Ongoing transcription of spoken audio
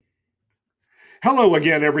Hello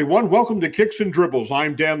again, everyone. Welcome to Kicks and Dribbles.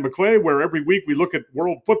 I'm Dan McClay, where every week we look at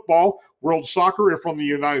world football, world soccer from the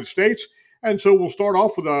United States. And so we'll start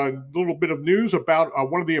off with a little bit of news about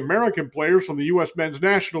one of the American players from the U.S. men's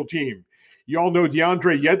national team. You all know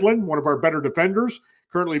DeAndre Yedlin, one of our better defenders,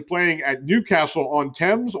 currently playing at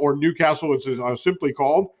Newcastle-on-Thames, or Newcastle it's simply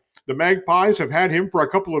called. The Magpies have had him for a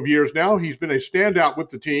couple of years now. He's been a standout with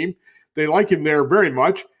the team. They like him there very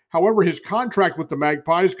much. However, his contract with the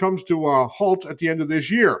Magpies comes to a halt at the end of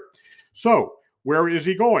this year. So, where is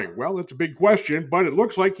he going? Well, that's a big question, but it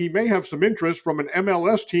looks like he may have some interest from an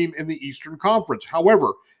MLS team in the Eastern Conference.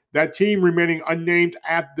 However, that team remaining unnamed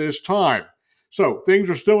at this time. So, things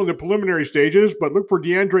are still in the preliminary stages, but look for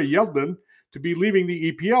DeAndre Yedlin to be leaving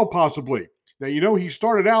the EPL possibly. Now, you know, he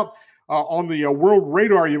started out on the world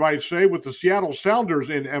radar, you might say, with the Seattle Sounders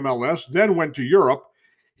in MLS, then went to Europe.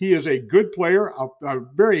 He is a good player, a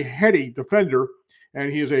very heady defender,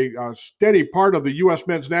 and he is a steady part of the U.S.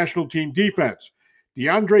 men's national team defense.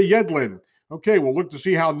 DeAndre Yedlin. Okay, we'll look to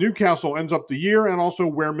see how Newcastle ends up the year and also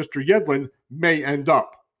where Mr. Yedlin may end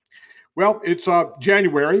up. Well, it's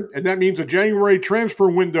January, and that means the January transfer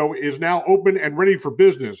window is now open and ready for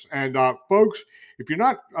business. And folks, if you're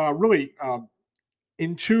not really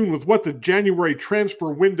in tune with what the January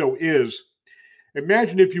transfer window is,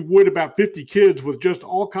 imagine, if you would, about 50 kids with just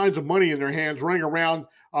all kinds of money in their hands running around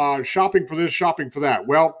shopping for this, shopping for that.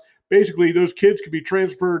 Well, basically, those kids could be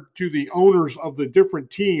transferred to the owners of the different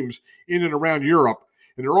teams in and around Europe,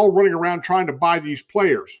 and they're all running around trying to buy these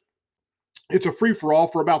players. It's a free-for-all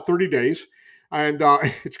for about 30 days, and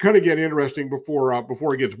it's going to get interesting before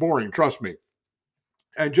it gets boring, trust me.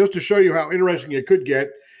 And just to show you how interesting it could get,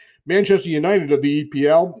 Manchester United of the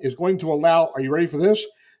EPL is going to allow, are you ready for this?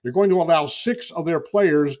 They're going to allow 6 of their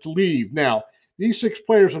players to leave. Now, these 6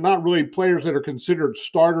 players are not really players that are considered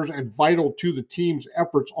starters and vital to the team's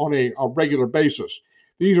efforts on a regular basis.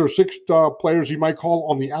 These are 6 players you might call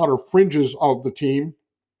on the outer fringes of the team.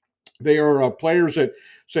 They are players that,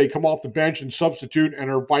 say, come off the bench and substitute and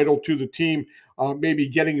are vital to the team, maybe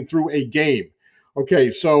getting through a game. Okay,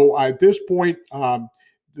 so at this point,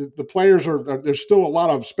 the players there's still a lot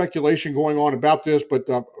of speculation going on about this, but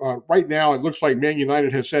right now it looks like Man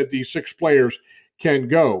United has said these 6 players can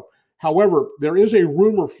go. However, there is a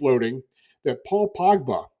rumor floating that Paul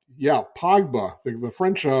Pogba, the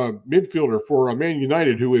French midfielder for Man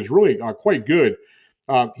United, who is really quite good,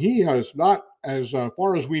 he has not, as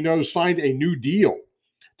far as we know, signed a new deal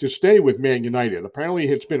to stay with Man United. Apparently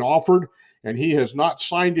it's been offered, and he has not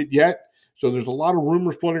signed it yet. So there's a lot of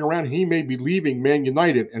rumors floating around. He may be leaving Man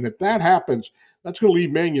United. And if that happens, that's going to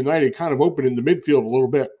leave Man United kind of open in the midfield a little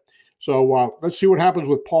bit. So let's see what happens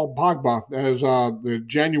with Paul Pogba as the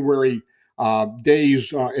January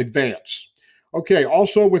days advance. Okay,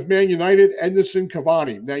 also with Man United, Edinson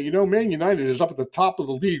Cavani. Now, you know, Man United is up at the top of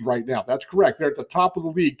the league right now. That's correct. They're at the top of the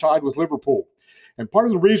league, tied with Liverpool. And part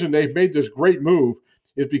of the reason they've made this great move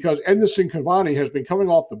is because Edinson Cavani has been coming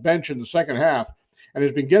off the bench in the second half and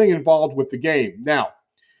has been getting involved with the game. Now,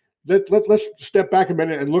 let's step back a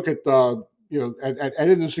minute and look at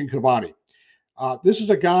Edinson Cavani. This is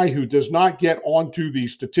a guy who does not get onto the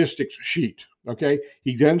statistics sheet. Okay,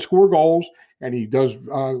 he then score goals and he does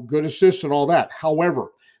good assists and all that.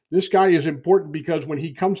 However, this guy is important because when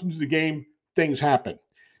he comes into the game, things happen.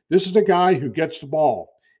 This is a guy who gets the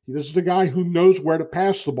ball. This is a guy who knows where to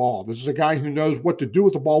pass the ball. This is a guy who knows what to do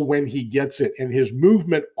with the ball when he gets it, and his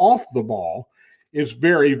movement off the ball is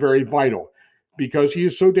very, very vital because he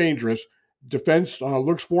is so dangerous. Defense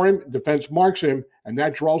looks for him, defense marks him, and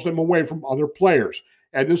that draws them away from other players.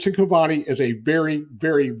 Edinson Cavani is a very,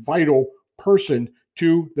 very vital person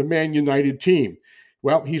to the Man United team.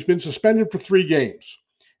 Well, he's been suspended for 3 games,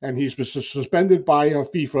 and he's been suspended by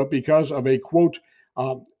FIFA because of a, quote,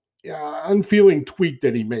 unfeeling tweet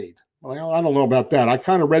that he made. Well, I don't know about that. I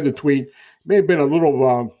kind of read the tweet. It may have been a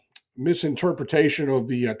little misinterpretation of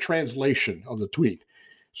the translation of the tweet.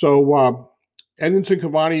 So Edinson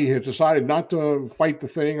Cavani has decided not to fight the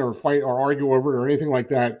thing or argue over it or anything like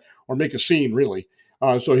that, or make a scene, really.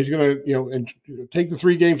 So he's going to, take the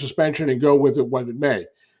 3-game suspension and go with it what it may.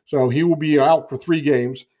 So he will be out for 3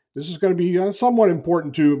 games. This is going to be somewhat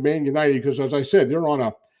important to Man United because, as I said, they're on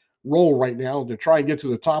a roll right now to try and get to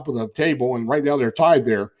the top of the table, and right now they're tied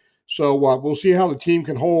there. So we'll see how the team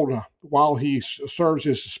can hold while he serves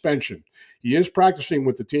his suspension. He is practicing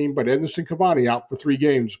with the team, but Edinson Cavani out for 3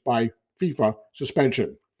 games by FIFA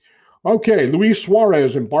suspension. Okay, Luis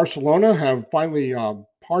Suarez and Barcelona have finally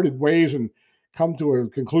parted ways and come to a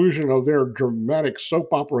conclusion of their dramatic soap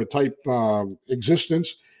opera type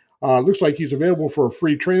existence. Looks like he's available for a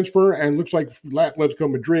free transfer, and looks like Atletico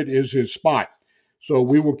Madrid is his spot. So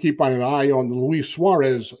we will keep an eye on the Luis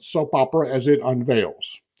Suarez soap opera as it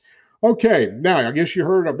unveils. Okay, now I guess you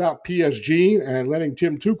heard about PSG and letting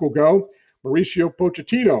Tim Tuchel go. Mauricio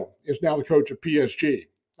Pochettino is now the coach of PSG.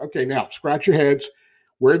 Okay, now scratch your heads.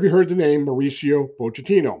 Where have you heard the name Mauricio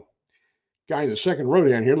Pochettino? Guy in the second row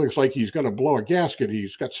down here looks like he's going to blow a gasket.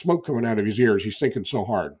 He's got smoke coming out of his ears. He's thinking so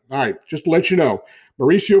hard. All right, just to let you know,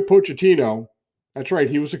 Mauricio Pochettino, that's right,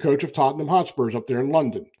 he was the coach of Tottenham Hotspurs up there in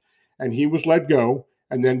London. And he was let go,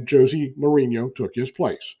 and then Jose Mourinho took his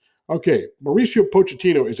place. Okay, Mauricio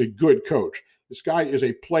Pochettino is a good coach. This guy is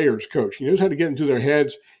a player's coach. He knows how to get into their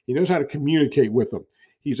heads. He knows how to communicate with them.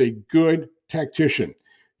 He's a good tactician.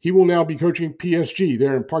 He will now be coaching PSG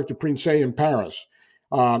there in Parc des Princes in Paris.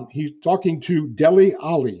 He's talking to Dele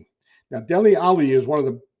Alli. Now, Dele Alli is one of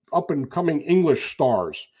the up-and-coming English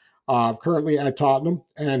stars currently at Tottenham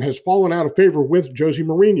and has fallen out of favor with Jose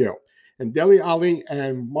Mourinho. And Dele Alli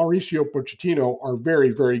and Mauricio Pochettino are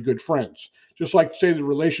very, very good friends. Just like, say, the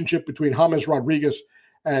relationship between James Rodriguez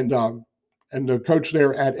and the coach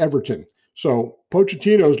there at Everton. So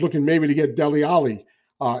Pochettino is looking maybe to get Dele Alli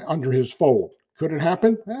under his fold. Could it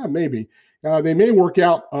happen? Maybe. They may work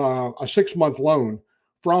out a 6-month loan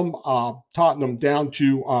from Tottenham down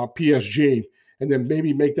to PSG, and then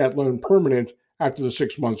maybe make that loan permanent after the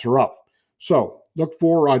 6 months are up. So look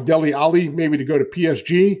for Dele Alli maybe to go to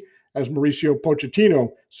PSG as Mauricio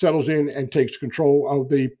Pochettino settles in and takes control of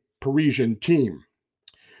the Parisian team.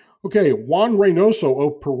 Okay, Juan Reynoso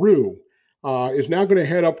of Peru is now going to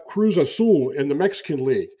head up Cruz Azul in the Mexican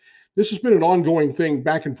League. This has been an ongoing thing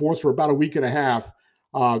back and forth for about a week and a half.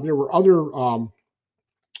 There were other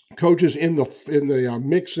coaches in the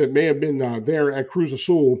mix that may have been there at Cruz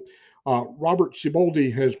Azul. Robert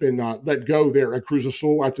Siboldi has been let go there at Cruz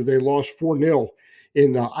Azul after they lost 4-0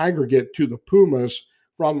 in aggregate to the Pumas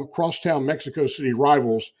from crosstown Mexico City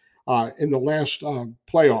rivals in the last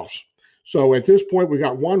playoffs. So at this point, we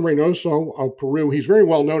got Juan Reynoso of Peru. He's very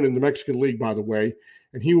well known in the Mexican League, by the way,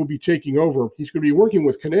 and he will be taking over. He's going to be working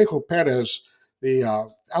with Conejo Perez,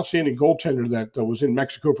 the outstanding goaltender that was in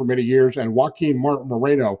Mexico for many years, and Joaquin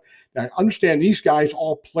Moreno. Now, I understand these guys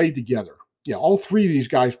all played together. Yeah, all three of these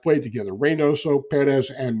guys played together, Reynoso,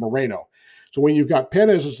 Perez, and Moreno. So when you've got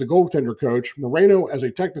Perez as the goaltender coach, Moreno as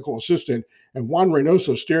a technical assistant, and Juan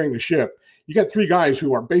Reynoso steering the ship, you got three guys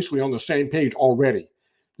who are basically on the same page already.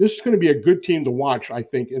 This is going to be a good team to watch, I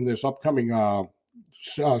think, in this upcoming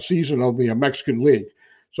season of the Mexican League.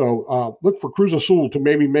 So look for Cruz Azul to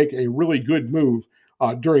maybe make a really good move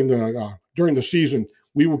during the season.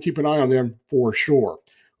 We will keep an eye on them for sure.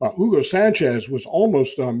 Hugo Sanchez was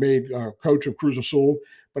almost made coach of Cruz Azul,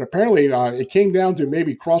 but apparently it came down to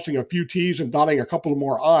maybe crossing a few T's and dotting a couple of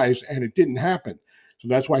more I's, and it didn't happen. So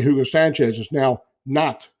that's why Hugo Sanchez is now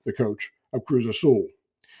not the coach of Cruz Azul.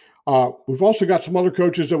 We've also got some other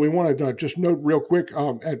coaches that we want to just note real quick.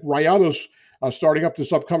 At Rayados, starting up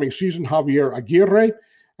this upcoming season, Javier Aguirre,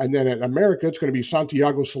 and then at America, it's going to be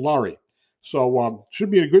Santiago Solari. So should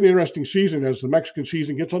be a good, interesting season as the Mexican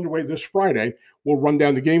season gets underway this Friday. We'll run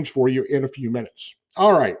down the games for you in a few minutes.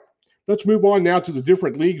 All right, let's move on now to the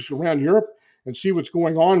different leagues around Europe and see what's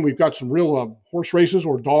going on. We've got some real horse races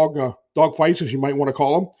or dog fights, as you might want to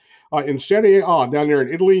call them. In Serie A, down there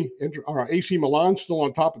in Italy, AC Milan still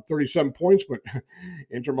on top at 37 points, but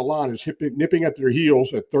Inter Milan is nipping at their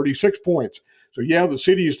heels at 36 points. So, yeah, the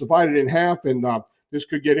city is divided in half, and this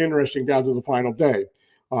could get interesting down to the final day.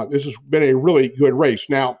 This has been a really good race.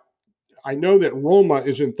 Now, I know that Roma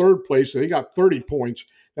is in third place. So they got 30 points.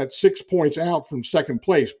 That's 6 points out from second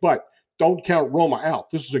place, but don't count Roma out.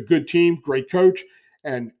 This is a good team, great coach,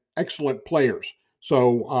 and excellent players.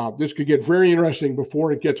 So this could get very interesting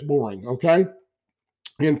before it gets boring, okay?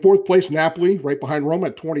 In fourth place, Napoli, right behind Roma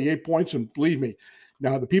at 28 points. And believe me,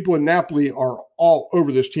 now the people in Napoli are all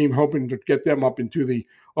over this team, hoping to get them up into the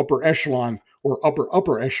upper echelon or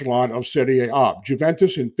upper echelon of Serie A.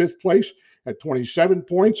 Juventus in fifth place at 27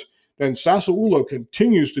 points. Then Sassuolo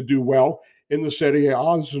continues to do well in the Serie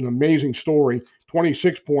A. This is an amazing story,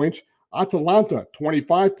 26 points. Atalanta,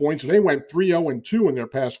 25 points. They went 3-0-2 in their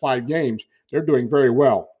past 5 games. They're doing very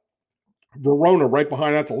well. Verona right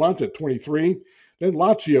behind Atalanta at 23. Then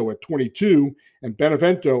Lazio at 22. And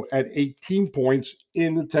Benevento at 18 points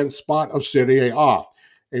in the 10th spot of Serie A.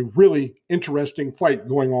 A really interesting fight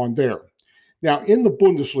going on there. Now, in the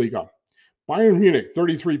Bundesliga, Bayern Munich,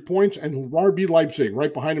 33 points, and RB Leipzig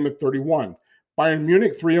right behind them at 31. Bayern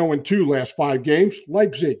Munich, 3-0-2 last 5 games.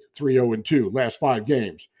 Leipzig, 3-0-2 last 5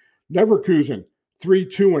 games. Leverkusen,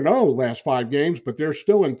 3-2-0 last 5 games, but they're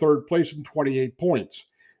still in third place in 28 points.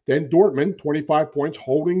 Then Dortmund, 25 points,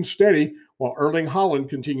 holding steady, while Erling Haaland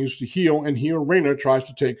continues to heal, and Gio Reyna tries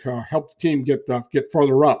to help the team get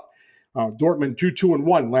further up. Dortmund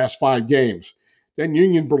 2-2-1 last 5 games. Then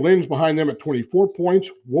Union Berlin's behind them at 24 points,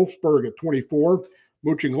 Wolfsburg at 24,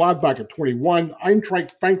 Mönchengladbach at 21,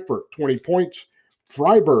 Eintracht Frankfurt 20 points,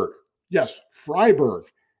 Freiburg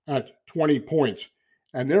at 20 points.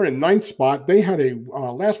 And they're in 9th spot. They had a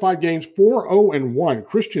last 5 games, 4-0-1.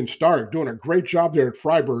 Christian Stark doing a great job there at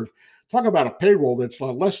Freiburg. Talk about a payroll that's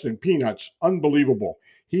less than peanuts. Unbelievable.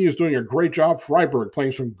 He is doing a great job. Freiburg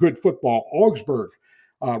playing some good football. Augsburg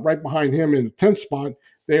right behind him in the 10th spot.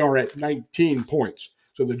 They are at 19 points.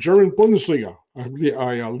 So the German Bundesliga,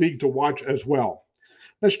 a league to watch as well.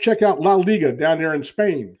 Let's check out La Liga down there in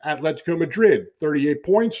Spain. Atletico Madrid, 38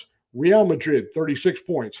 points. Real Madrid, 36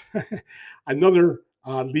 points. Another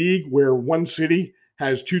league where one city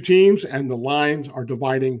has 2 teams and the lines are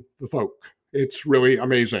dividing the folk. It's really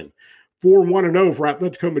amazing. 4-1-0 for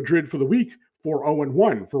Atletico Madrid for the week.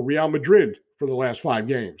 4-0-1 for Real Madrid for the last 5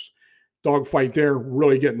 games. Dogfight there,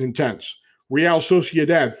 really getting intense. Real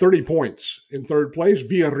Sociedad, 30 points in 3rd place.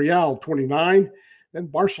 Villarreal, 29. Then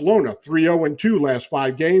Barcelona, 3-0-2 last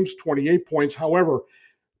 5 games, 28 points. However,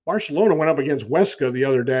 Barcelona went up against Huesca the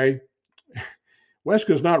other day.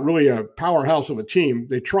 Huesca is not really a powerhouse of a team.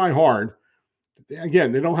 They try hard.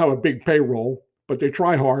 Again, they don't have a big payroll, but they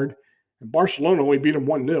try hard. And Barcelona only beat them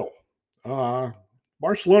 1-0.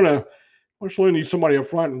 Barcelona needs somebody up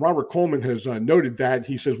front, and Robert Coleman has noted that.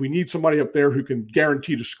 He says, we need somebody up there who can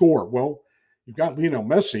guarantee to score. Well, you've got Lionel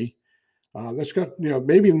Messi.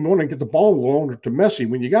 Maybe you want to get the ball along to Messi.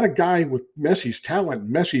 When you got a guy with Messi's talent,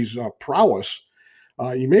 Messi's prowess,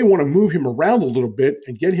 you may want to move him around a little bit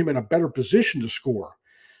and get him in a better position to score.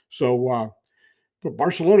 So, but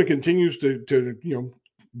Barcelona continues to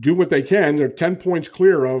do what they can. They're 10 points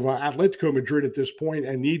clear of Atletico Madrid at this point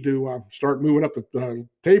and need to start moving up the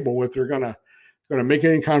table if they're going to make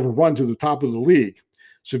any kind of a run to the top of the league.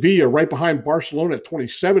 Sevilla right behind Barcelona at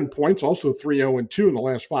 27 points, also 3-0-2 in the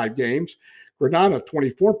last 5 games. Granada,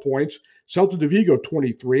 24 points. Celta de Vigo,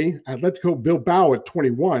 23. Atletico Bilbao at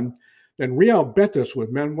 21. Then Real Betis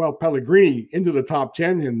with Manuel Pellegrini into the top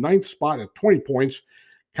 10 in 9th spot at 20 points.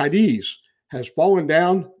 Cadiz has fallen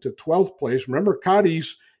down to 12th place. Remember,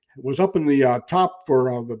 Cadiz was up in the top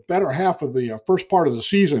for the better half of the first part of the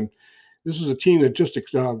season. This is a team that just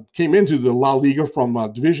came into the La Liga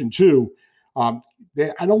from Division 2. I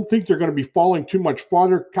don't think they're going to be falling too much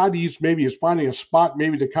farther. Cadiz maybe is finding a spot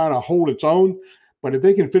maybe to kind of hold its own. But if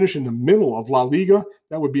they can finish in the middle of La Liga,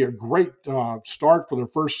 that would be a great start for their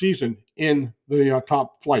first season in the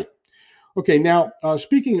top flight. Okay, now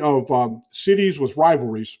speaking of cities with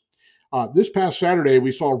rivalries, this past Saturday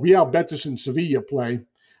we saw Real Betis and Sevilla play.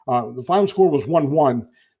 The final score was 1-1.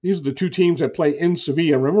 These are the 2 teams that play in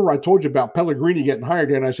Sevilla. Remember I told you about Pellegrini getting hired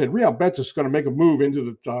there, and I said Real Betis is going to make a move into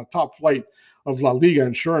the top flight of La Liga,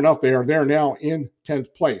 and sure enough, they are there now in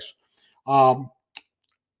 10th place.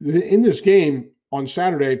 In this game on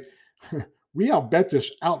Saturday, Real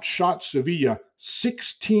Betis outshot Sevilla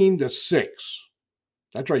 16-6.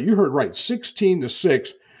 That's right, you heard right, 16-6.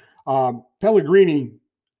 Pellegrini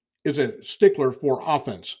is a stickler for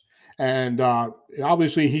offense. And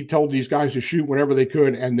obviously, he told these guys to shoot whenever they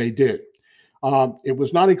could, and they did. It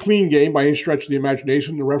was not a clean game by any stretch of the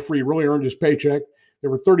imagination. The referee really earned his paycheck. There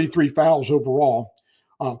were 33 fouls overall,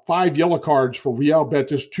 5 yellow cards for Real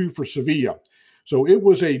Betis, 2 for Sevilla. So it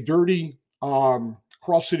was a dirty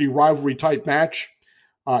cross-city rivalry type match.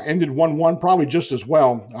 Ended 1-1, probably just as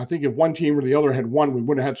well. I think if one team or the other had won, we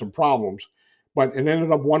would have had some problems. But it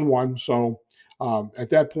ended up 1-1. So at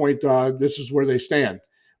that point, this is where they stand.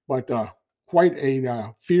 But quite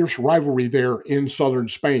a fierce rivalry there in southern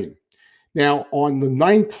Spain. Now, on the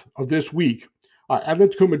 9th of this week,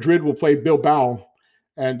 Atletico Madrid will play Bilbao,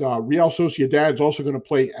 and Real Sociedad is also going to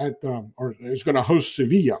play or is going to host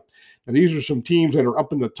Sevilla. And these are some teams that are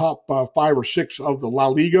up in the top 5 or 6 of the La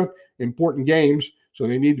Liga, important games, so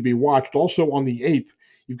they need to be watched. Also on the 8th,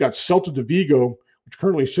 you've got Celta de Vigo, which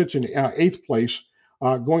currently sits in 8th place,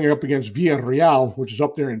 going up against Villarreal, which is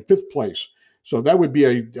up there in 5th place. So that would be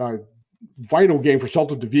a vital game for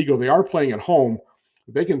Celta de Vigo. They are playing at home.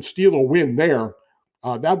 If they can steal a win there,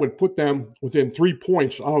 that would put them within 3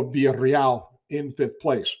 points of Villarreal in 5th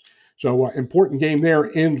place. So important game there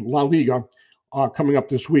in La Liga coming up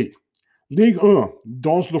this week. Ligue 1,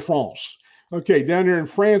 Dans la France. Okay, down there in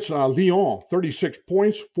France, Lyon, 36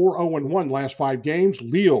 points, 4-0-1 last 5 games.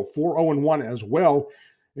 Lille, 4-0-1 as well.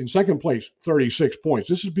 In 2nd place, 36 points.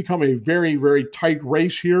 This has become a very, very tight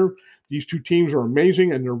race here. These 2 teams are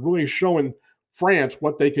amazing, and they're really showing France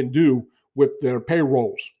what they can do with their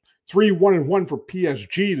payrolls. 3-1-1 for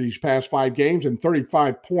PSG these past 5 games and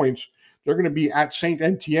 35 points. They're going to be at Saint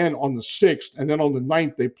Etienne on the 6th, and then on the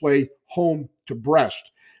 9th they play home to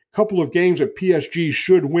Brest. Couple of games that PSG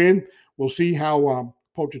should win. We'll see how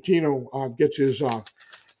Pochettino gets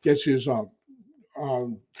his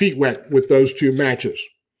feet wet with those 2 matches.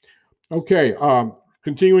 Okay,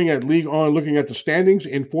 continuing at Ligue 1, looking at the standings.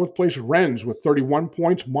 In 4th place, Rennes with 31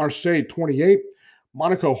 points, Marseille 28,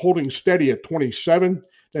 Monaco holding steady at 27,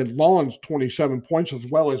 then Lens 27 points, as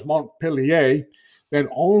well as Montpellier. Then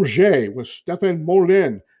Angers with Stéphane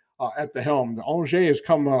Moulin at the helm. The Angers has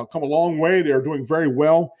come a long way. They are doing very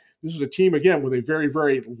well. This is a team, again, with a very,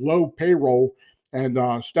 very low payroll. And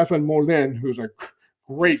Stéphane Moulin, who's a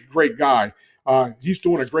great guy, he's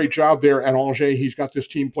doing a great job there at Angers. He's got this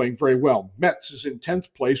team playing very well. Metz is in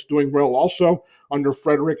 10th place, doing well also under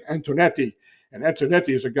Frédéric Antonetti. And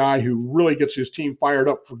Antonetti is a guy who really gets his team fired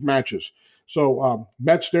up for matches. So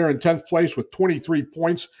Metz there in 10th place with 23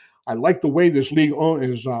 points. I like the way this league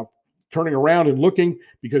is turning around and looking,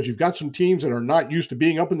 because you've got some teams that are not used to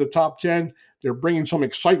being up in the top 10. They're bringing some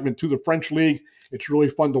excitement to the French league. It's really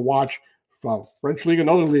fun to watch. French league,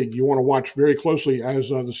 another league you want to watch very closely as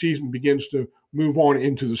the season begins to move on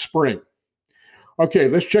into the spring. Okay,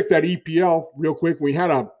 let's check that EPL real quick. We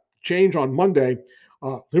had a change on Monday.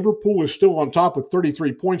 Liverpool is still on top with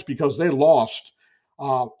 33 points because they lost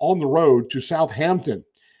on the road to Southampton.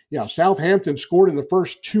 Yeah, Southampton scored in the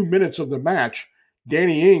first 2 minutes of the match.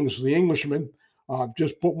 Danny Ings, the Englishman,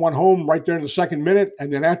 just put one home right there in the 2nd minute.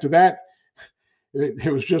 And then after that,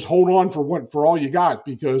 it was just hold on for all you got,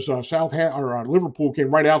 because Liverpool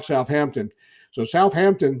came right out Southampton. So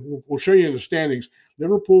Southampton, we'll show you in the standings.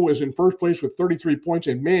 Liverpool is in 1st place with 33 points,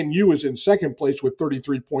 and Man U is in 2nd place with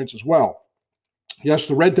 33 points as well. Yes,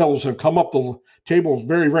 the Red Devils have come up the table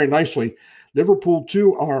very, very nicely. Liverpool,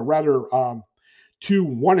 too, are rather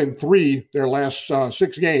 2-1-3 their last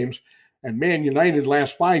 6 games, and Man United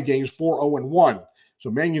last 5 games 4-0-1. So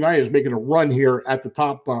Man United is making a run here at the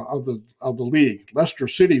top of the league. Leicester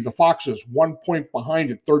City, the Foxes, 1 point behind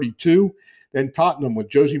at 32. Then Tottenham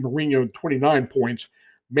with Jose Mourinho, 29 points.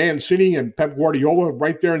 Man City and Pep Guardiola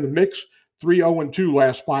right there in the mix, 3-0-2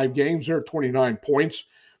 last 5 games. They're at 29 points.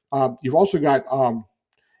 You've also got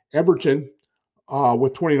Everton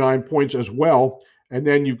with 29 points as well. And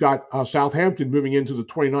then you've got Southampton moving into the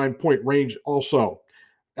 29-point range also.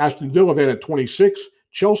 Aston Villa then at 26,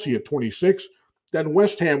 Chelsea at 26. Then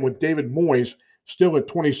West Ham with David Moyes still at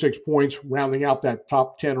 26 points, rounding out that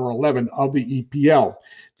top 10 or 11 of the EPL.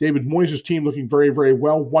 David Moyes' team looking very, very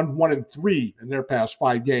well, 1-1-3 in their past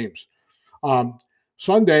 5 games.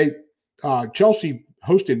 Sunday, Chelsea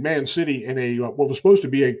hosted Man City in a what was supposed to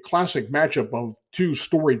be a classic matchup of 2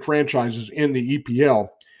 storied franchises in the EPL.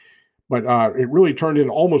 But it really turned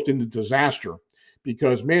almost into disaster,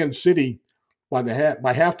 because Man City by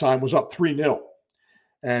halftime was up 3-0.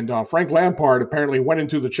 And Frank Lampard apparently went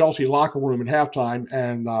into the Chelsea locker room at halftime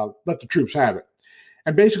and let the troops have it.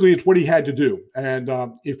 And basically, it's what he had to do. And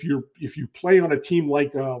if you play on a team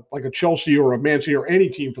like a Chelsea or a Man City or any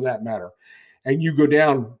team for that matter, and you go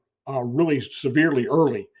down really severely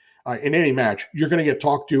early in any match, you're going to get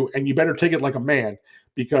talked to, and you better take it like a man,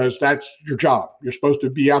 because that's your job. You're supposed to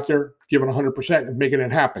be out there giving 100% and making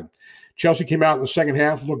it happen. Chelsea came out in the second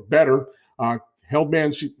half, looked better, held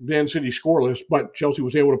Man City scoreless, but Chelsea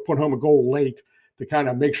was able to put home a goal late to kind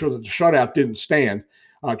of make sure that the shutout didn't stand.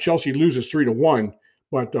 Chelsea loses 3-1,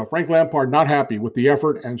 but Frank Lampard not happy with the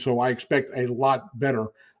effort, and so I expect a lot better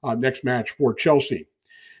next match for Chelsea.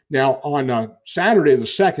 Now, on Saturday the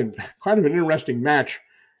 2nd, kind of an interesting match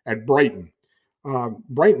at Brighton.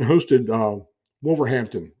 Brighton hosted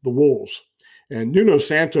Wolverhampton, the Wolves. And Nuno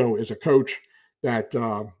Santo is a coach that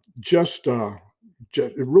just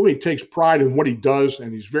really takes pride in what he does,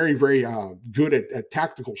 and he's very, very good at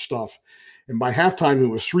tactical stuff. And by halftime, it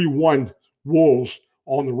was 3-1 Wolves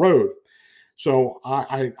on the road. So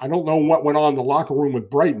I don't know what went on in the locker room with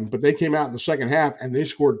Brighton, but they came out in the second half and they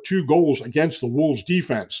scored 2 goals against the Wolves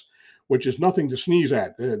defense, which is nothing to sneeze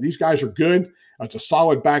at. These guys are good. It's a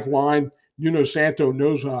solid back line. Nuno Santo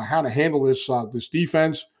knows how to handle this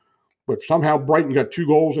defense, but somehow Brighton got 2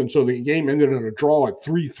 goals, and so the game ended in a draw at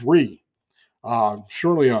 3-3.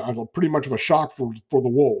 Surely a pretty much of a shock for the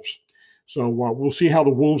Wolves. So we'll see how the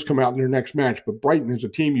Wolves come out in their next match. But Brighton is a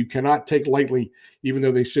team you cannot take lightly, even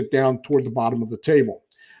though they sit down toward the bottom of the table.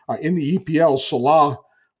 In the EPL, Salah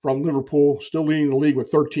from Liverpool, still leading the league with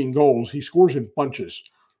 13 goals. He scores in bunches.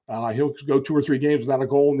 He'll go 2 or 3 games without a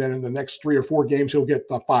goal, and then in the next 3 or 4 games, he'll get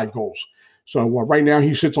 5 goals. So right now,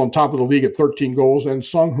 he sits on top of the league at 13 goals. And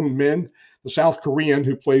Sung Min, the South Korean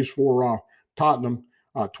who plays for Tottenham,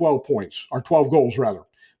 12 goals rather.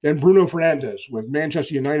 Then Bruno Fernandes with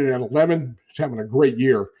Manchester United at 11. He's having a great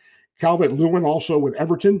year. Calvert-Lewin also with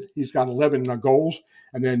Everton. He's got 11 goals.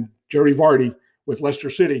 And then Jerry Vardy with Leicester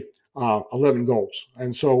City, 11 goals.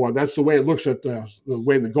 And so that's the way it looks at the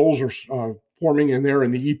way the goals are forming in there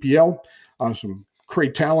in the EPL. Some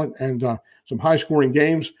great talent and some high-scoring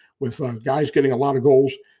games with guys getting a lot of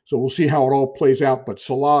goals. So we'll see how it all plays out. But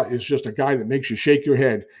Salah is just a guy that makes you shake your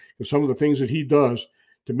head because some of the things that he does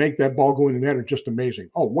to make that ball go in the net are just amazing.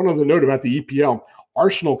 Oh, one other note about the EPL.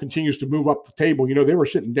 Arsenal continues to move up the table. You know, they were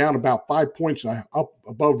sitting down about 5 points up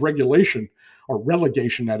above regulation, or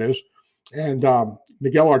relegation, that is. And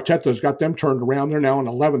Miguel Arteta's got them turned around. They're now in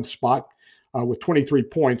 11th spot with 23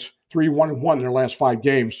 points, 3-1-1 in their last 5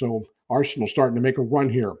 games. So Arsenal's starting to make a run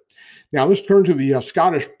here. Now let's turn to the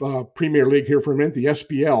Scottish Premier League here for a minute, the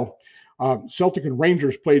SPL. Celtic and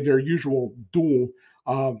Rangers played their usual duel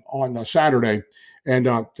on Saturday. And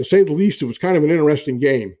to say the least, it was kind of an interesting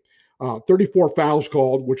game. 34 fouls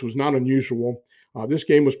called, which was not unusual. This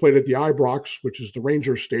game was played at the Ibrox, which is the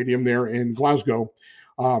Rangers Stadium there in Glasgow.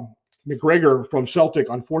 McGregor from Celtic,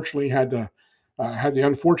 unfortunately, had the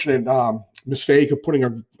unfortunate mistake of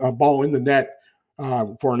putting a ball in the net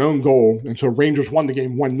for an own goal, and so Rangers won the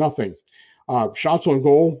game 1-0. Shots on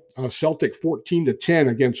goal, Celtic 14-10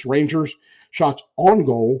 against Rangers. Shots on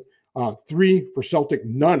goal, 3 for Celtic,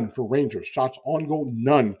 none for Rangers. Shots on goal,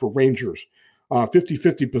 none for Rangers.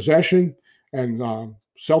 50-50 possession, and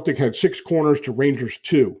Celtic had 6 corners to Rangers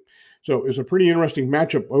 2. So it was a pretty interesting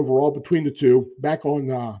matchup overall between the two. Back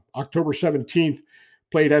on October 17th,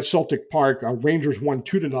 played at Celtic Park. Rangers won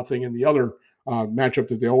 2-0 in the other matchup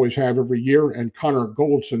that they always have every year, and Connor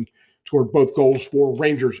Goldson scored both goals for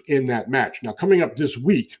Rangers in that match. Now, coming up this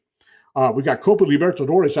week, we got Copa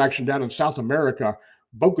Libertadores action down in South America.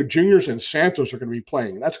 Boca Juniors and Santos are going to be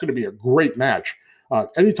playing. That's going to be a great match.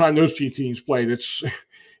 Anytime those two teams play,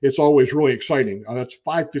 it's always really exciting. That's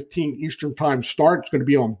 5:15 Eastern Time start. It's going to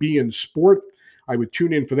be on beIN Sport. I would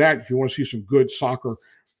tune in for that if you want to see some good soccer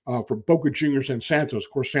for Boca Juniors and Santos.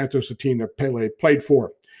 Of course, Santos, the team that Pele played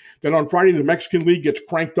for. Then on Friday, the Mexican League gets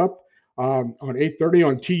cranked up on 8:30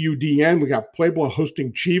 on TUDN. We got Puebla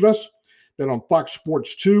hosting Chivas. Then on Fox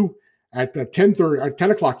Sports 2 at 10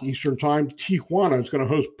 o'clock Eastern Time, Tijuana is going to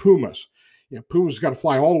host Pumas. Pumas got to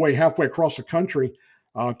fly all the way halfway across the country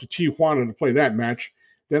to Tijuana to play that match.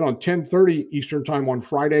 Then on 10:30 Eastern Time on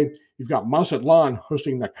Friday, you've got Mazatlan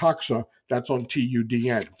hosting Necaxa. That's on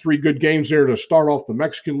TUDN. 3 good games there to start off the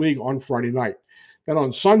Mexican League on Friday night. Then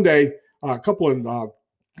on Sunday, a couple of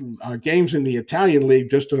games in the Italian League,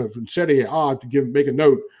 just to Serie A, make a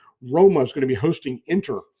note. Roma is going to be hosting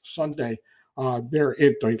Inter Sunday there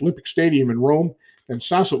at the Olympic Stadium in Rome. And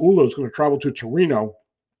Sassuolo is going to travel to Torino,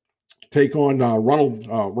 take on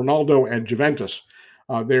Ronaldo and Juventus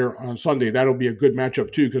there on Sunday. That'll be a good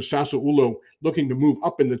matchup too, because Sassuolo looking to move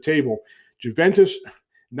up in the table. Juventus,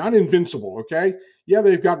 not invincible, okay? Yeah,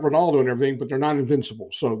 they've got Ronaldo and everything, but they're not invincible.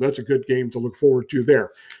 So that's a good game to look forward to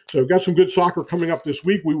there. So we've got some good soccer coming up this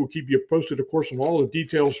week. We will keep you posted, of course, on all the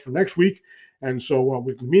details for next week. And so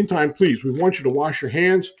in the meantime, please, we want you to wash your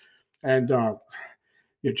hands. And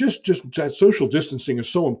just that social distancing is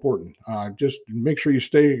so important. Just make sure you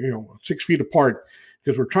stay 6 feet apart,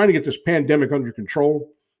 because we're trying to get this pandemic under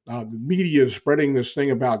control. The media is spreading this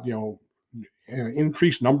thing about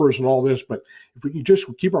increased numbers and all this, but if we can just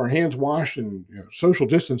keep our hands washed and social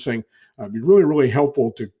distancing, it'd be really, really helpful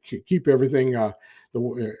to keep everything to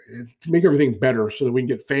make everything better, so that we can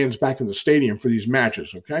get fans back in the stadium for these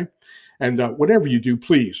matches. Okay, and whatever you do,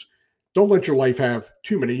 please don't let your life have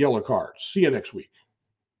too many yellow cards. See you next week.